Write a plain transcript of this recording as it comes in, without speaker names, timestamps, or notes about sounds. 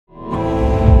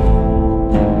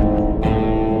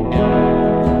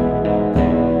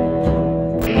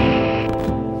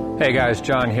Hey guys,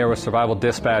 John here with Survival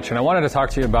Dispatch, and I wanted to talk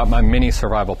to you about my mini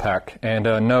survival pack. And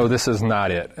no, this is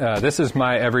not it. This is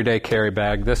my everyday carry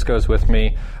bag. This goes with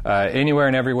me anywhere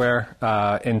and everywhere,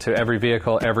 into every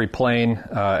vehicle, every plane,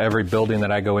 every building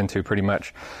that I go into pretty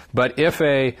much. But if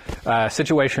a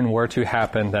situation were to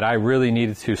happen that I really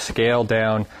needed to scale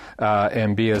down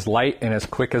and be as light and as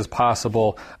quick as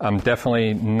possible, I'm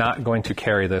definitely not going to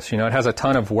carry this. You know, it has a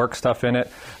ton of work stuff in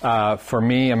it. For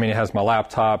me, I mean, it has my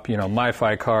laptop, you know,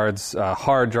 MiFi cards,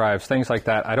 hard drives, things like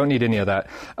that. I don't need any of that.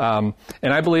 And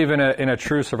I believe in a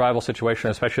true survival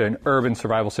situation, especially an urban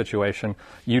survival situation,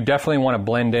 you definitely want to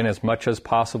blend in as much as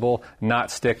possible, not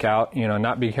stick out, you know,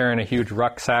 not be carrying a huge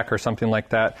rucksack or something like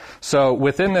that. So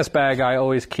within this bag, I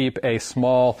always keep a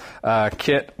small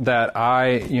kit that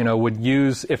I, you know, would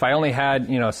use if I only had,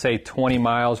 you know, say 20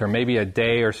 miles or maybe a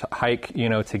day or hike, you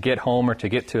know, to get home or to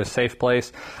get to a safe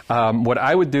place. What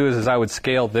I would do is I would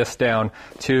scale this down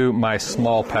to my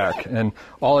small pack. And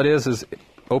all it is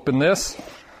open this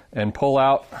and pull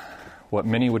out what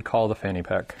many would call the fanny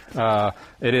pack.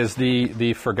 It is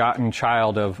the forgotten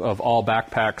child of all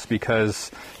backpacks because,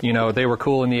 you know, they were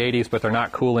cool in the 80s, but they're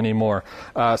not cool anymore.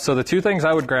 So the two things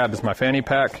I would grab is my fanny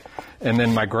pack and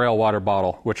then my Grail water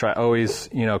bottle, which I always,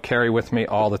 you know, carry with me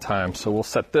all the time. So we'll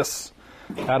set this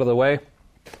out of the way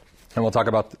and we'll talk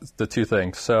about the two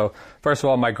things. So first of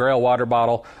all, my Grail water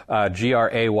bottle,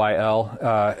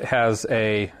 Grayl, has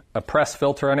a press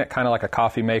filter in it, kind of like a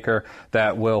coffee maker,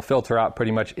 that will filter out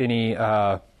pretty much any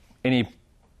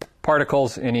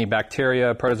particles, any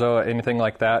bacteria, protozoa, anything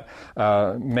like that.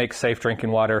 Make safe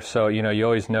drinking water. So, you know, you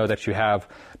always know that you have,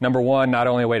 number one, not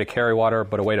only a way to carry water,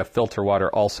 but a way to filter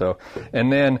water also. And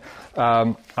then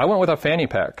I went with a fanny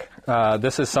pack.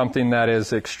 This is something that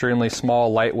is extremely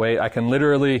small, lightweight. I can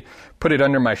literally put it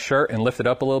under my shirt and lift it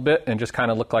up a little bit and just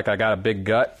kind of look like I got a big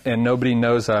gut, and nobody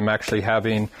knows that I'm actually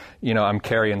having, you know, I'm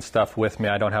carrying stuff with me.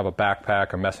 I don't have a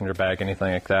backpack or messenger bag,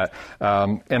 anything like that.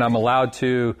 And I'm allowed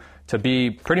to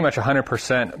be pretty much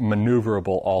 100%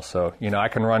 maneuverable also. You know, I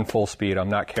can run full speed. I'm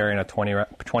not carrying a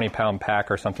 20-pound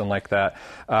pack or something like that.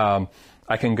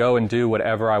 I can go and do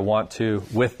whatever I want to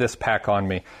with this pack on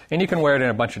me. And you can wear it in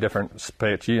a bunch of different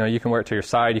spots. You know, you can wear it to your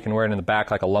side. You can wear it in the back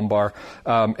like a lumbar.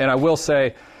 And I will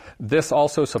say, this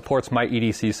also supports my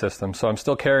EDC system. So I'm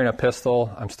still carrying a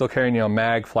pistol. I'm still carrying, you know,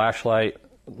 mag, flashlight,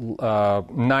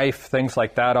 knife, things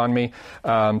like that on me.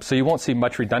 So you won't see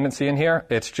much redundancy in here.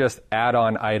 It's just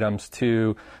add-on items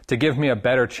to give me a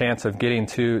better chance of getting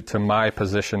to my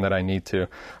position that I need to.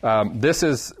 This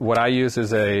is what I use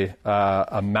is a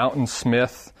Mountain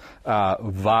Smith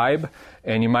Vibe.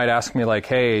 And you might ask me like,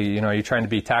 hey, you know, are you trying to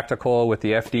be tactical with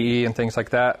the FDE and things like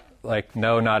that? Like,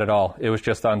 no, not at all. It was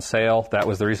just on sale. That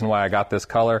was the reason why I got this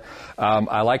color.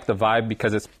 I like the Vibe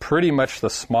because it's pretty much the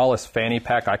smallest fanny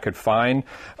pack I could find.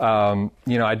 You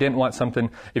know, I didn't want something,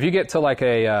 if you get to like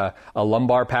a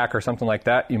lumbar pack or something like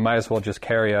that, you might as well just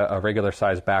carry a regular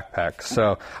size backpack.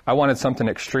 So I wanted something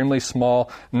extremely small,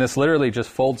 and this literally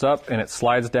just folds up and it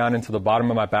slides down into the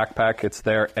bottom of my backpack. It's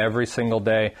there every single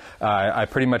day. I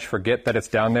pretty much forget that it's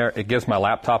down there. It gives my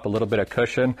laptop a little bit of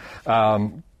cushion.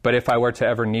 But if I were to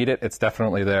ever need it, it's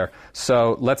definitely there.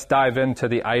 So let's dive into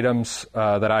the items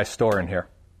that I store in here.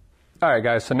 All right,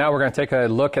 guys, so now we're going to take a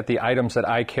look at the items that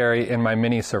I carry in my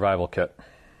mini survival kit.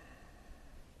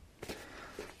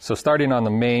 So starting on the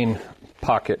main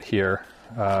pocket here,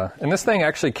 and this thing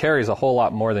actually carries a whole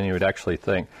lot more than you would actually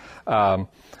think.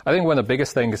 I think one of the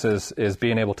biggest things is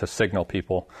being able to signal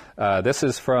people. This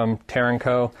is from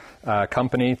Terranco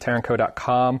company,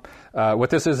 terranco.com. What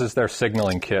this is their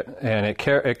signaling kit, and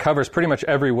it covers pretty much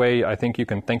every way I think you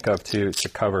can think of to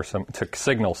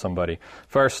signal somebody.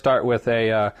 First, start with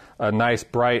a nice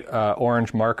bright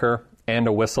orange marker and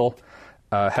a whistle.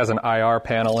 Has an IR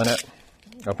panel in it.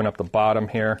 Open up the bottom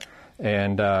here,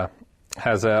 and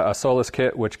has a Solus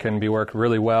kit, which can be worked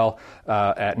really well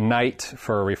at night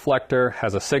for a reflector,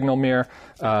 has a signal mirror,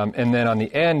 and then on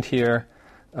the end here,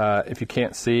 if you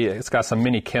can't see, it's got some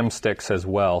mini chem sticks as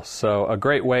well. So a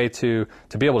great way to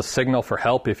be able to signal for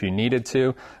help if you needed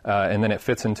to, and then it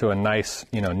fits into a nice,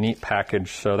 you know, neat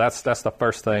package. So that's the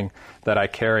first thing that I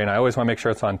carry, and I always want to make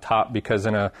sure it's on top because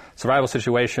in a survival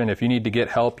situation, if you need to get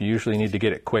help, you usually need to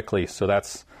get it quickly. So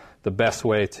that's the best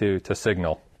way to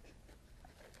signal.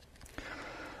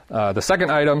 The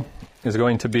second item is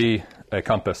going to be a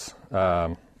compass.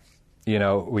 You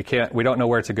know, we don't know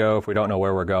where to go if we don't know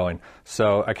where we're going.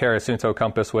 So I carry a Suunto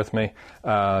compass with me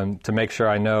to make sure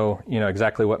I know, you know,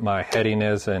 exactly what my heading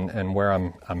is and where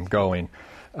I'm going.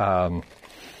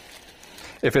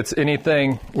 If it's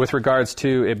anything with regards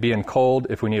to it being cold,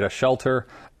 if we need a shelter,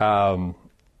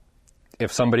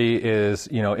 if somebody is,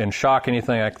 in shock,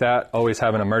 anything like that, always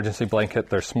have an emergency blanket.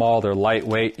 They're small, they're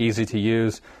lightweight, easy to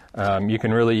use. You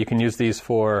can use these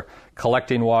for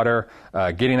collecting water,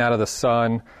 getting out of the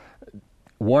sun,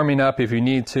 warming up if you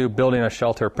need to, building a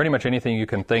shelter, pretty much anything you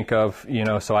can think of,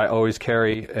 so I always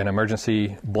carry an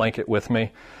emergency blanket with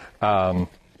me.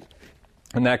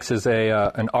 Next is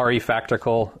an RE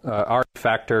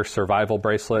Factor survival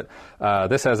bracelet.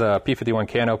 This has a P51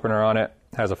 can opener on it,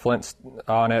 has a flint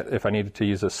on it if I needed to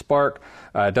use a spark.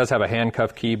 It does have a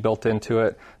handcuff key built into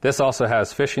it. This also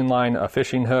has fishing line, a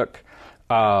fishing hook,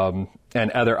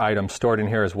 and other items stored in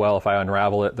here as well. If I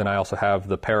unravel it, then I also have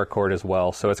the paracord as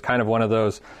well. So it's kind of one of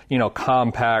those,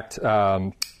 compact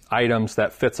items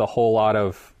that fits a whole lot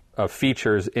of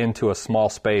features into a small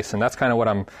space, and that's kind of what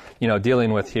I'm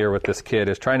dealing with here with this kit,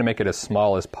 is trying to make it as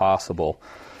small as possible.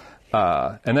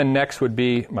 And then next would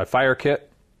be my fire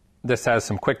kit. This has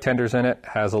some quick tenders in it,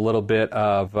 has a little bit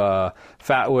of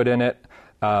fat wood in it.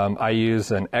 I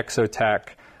use an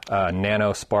Exotac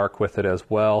nano spark with it as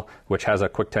well, which has a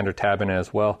quick tender tab in it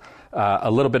as well.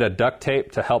 A little bit of duct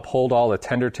tape to help hold all the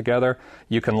tender together.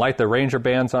 You can light the Ranger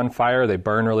bands on fire. They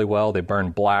burn really well. They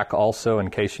burn black also in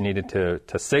case you needed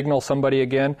to signal somebody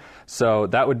again. So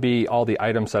that would be all the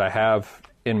items that I have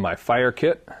in my fire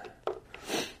kit.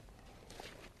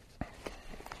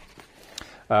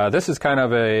 This is kind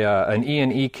of an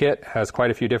E&E kit. Has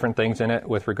quite a few different things in it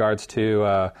with regards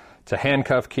to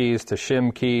handcuff keys, to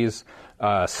shim keys,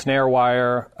 snare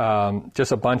wire,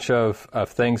 just a bunch of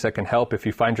things that can help if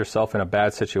you find yourself in a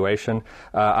bad situation.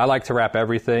 I like to wrap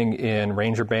everything in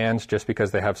Ranger bands just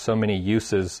because they have so many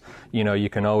uses. You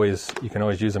can always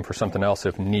use them for something else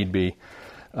if need be.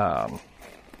 As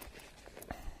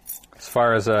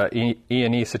far as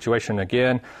E&E situation,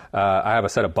 again, I have a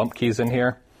set of bump keys in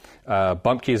here.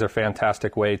 Bump keys are a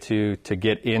fantastic way to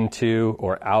get into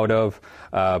or out of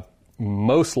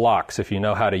most locks, if you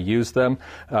know how to use them.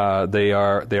 They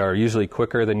are usually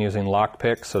quicker than using lock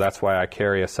picks, so that's why I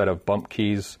carry a set of bump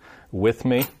keys with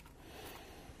me.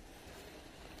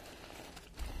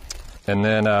 And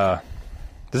then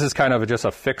this is kind of just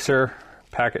a fixer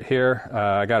packet here.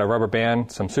 I got a rubber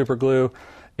band, some super glue,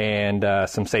 and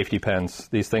some safety pins.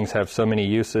 These things have so many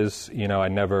uses. I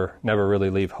never really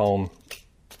leave home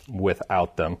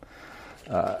without them.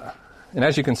 And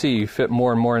as you can see, you fit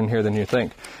more and more in here than you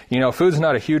think. Food's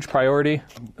not a huge priority.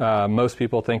 Most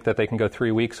people think that they can go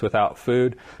 3 weeks without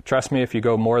food. Trust me, if you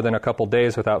go more than a couple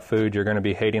days without food, you're going to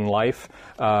be hating life.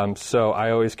 So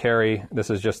I always carry, this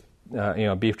is just,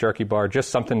 beef jerky bar, just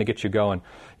something to get you going.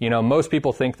 Most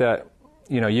people think that,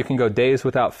 you can go days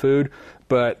without food,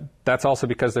 but that's also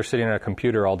because they're sitting at a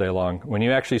computer all day long. When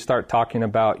you actually start talking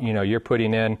about, you're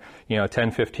putting in,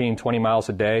 10, 15, 20 miles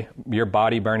a day, your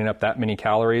body burning up that many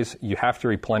calories, you have to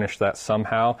replenish that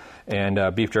somehow.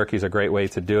 And beef jerky is a great way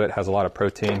to do it. It has a lot of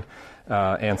protein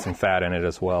and some fat in it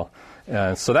as well.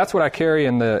 So that's what I carry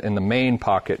in the main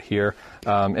pocket here.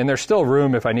 And there's still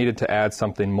room if I needed to add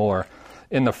something more.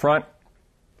 In the front,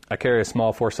 I carry a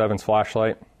small 4/7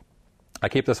 flashlight. I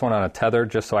keep this one on a tether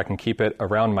just so I can keep it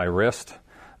around my wrist,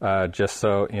 just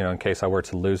so, in case I were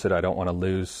to lose it, I don't want to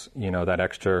lose, that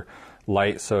extra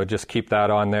light. So just keep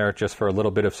that on there just for a little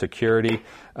bit of security.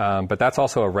 But that's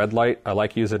also a red light. I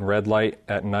like using red light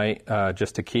at night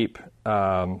just to keep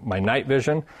my night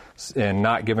vision and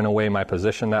not giving away my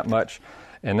position that much.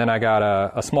 And then I got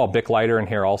a small Bic lighter in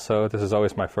here also. This is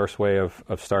always my first way of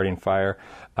starting fire.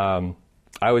 I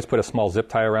always put a small zip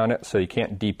tie around it so you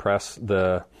can't depress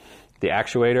the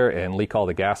actuator and leak all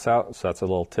the gas out. So that's a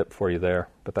little tip for you there.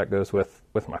 But that goes with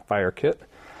my fire kit.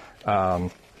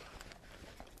 And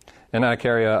I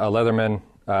carry a Leatherman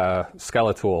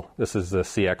Skeletool. This is the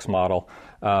CX model.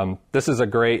 This is a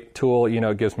great tool.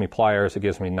 It gives me pliers, it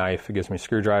gives me knife, it gives me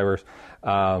screwdrivers.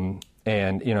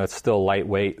 And, it's still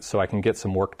lightweight, so I can get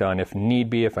some work done if need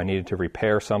be, if I needed to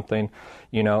repair something,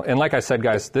 And like I said,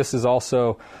 guys, this is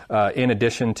also in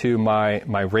addition to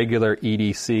my regular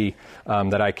EDC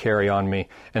that I carry on me.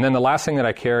 And then the last thing that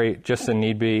I carry, just in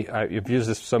need be, I've used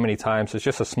this so many times, is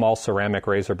just a small ceramic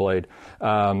razor blade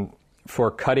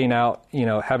for cutting out,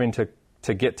 having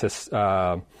to get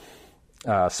to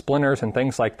splinters and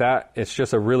things like that. It's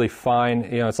just a really fine,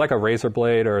 it's like a razor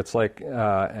blade, or it's like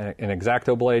an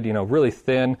X-Acto blade, really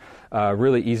thin,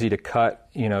 really easy to cut.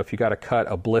 If you got to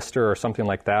cut a blister or something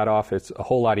like that off, it's a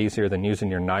whole lot easier than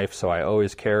using your knife. So I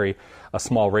always carry a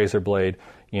small razor blade,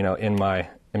 in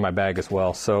my bag as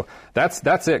well. So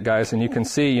that's it, guys. And you can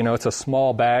see, it's a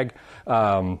small bag.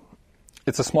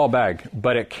 It's a small bag,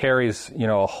 but it carries,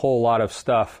 a whole lot of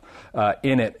stuff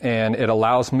in it, and it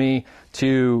allows me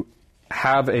to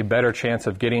have a better chance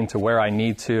of getting to where I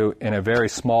need to in a very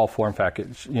small form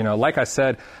package. You know, like I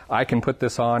said, I can put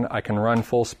this on, I can run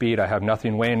full speed, I have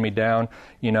nothing weighing me down.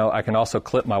 You know, I can also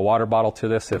clip my water bottle to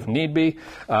this if need be.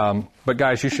 But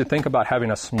guys, you should think about having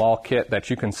a small kit that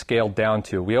you can scale down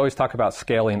to. We always talk about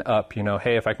scaling up, you know,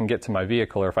 hey, if I can get to my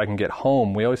vehicle or if I can get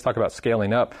home, we always talk about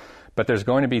scaling up. But there's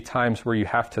going to be times where you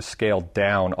have to scale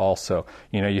down also.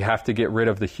 You know, you have to get rid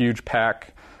of the huge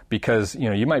pack, because, you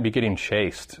know, you might be getting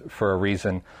chased for a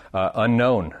reason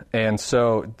unknown. And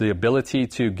so the ability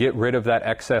to get rid of that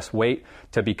excess weight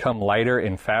to become lighter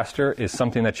and faster is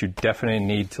something that you definitely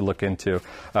need to look into.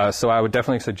 So I would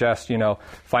definitely suggest, you know,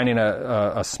 finding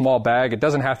a small bag. It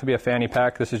doesn't have to be a fanny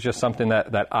pack. This is just something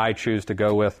that I choose to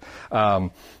go with.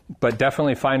 But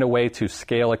definitely find a way to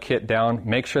scale a kit down.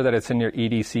 Make sure that it's in your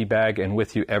EDC bag and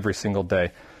with you every single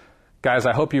day. Guys,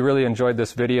 I hope you really enjoyed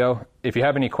this video. If you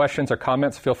have any questions or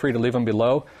comments, feel free to leave them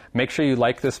below. Make sure you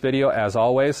like this video as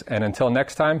always, and until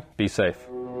next time, be safe.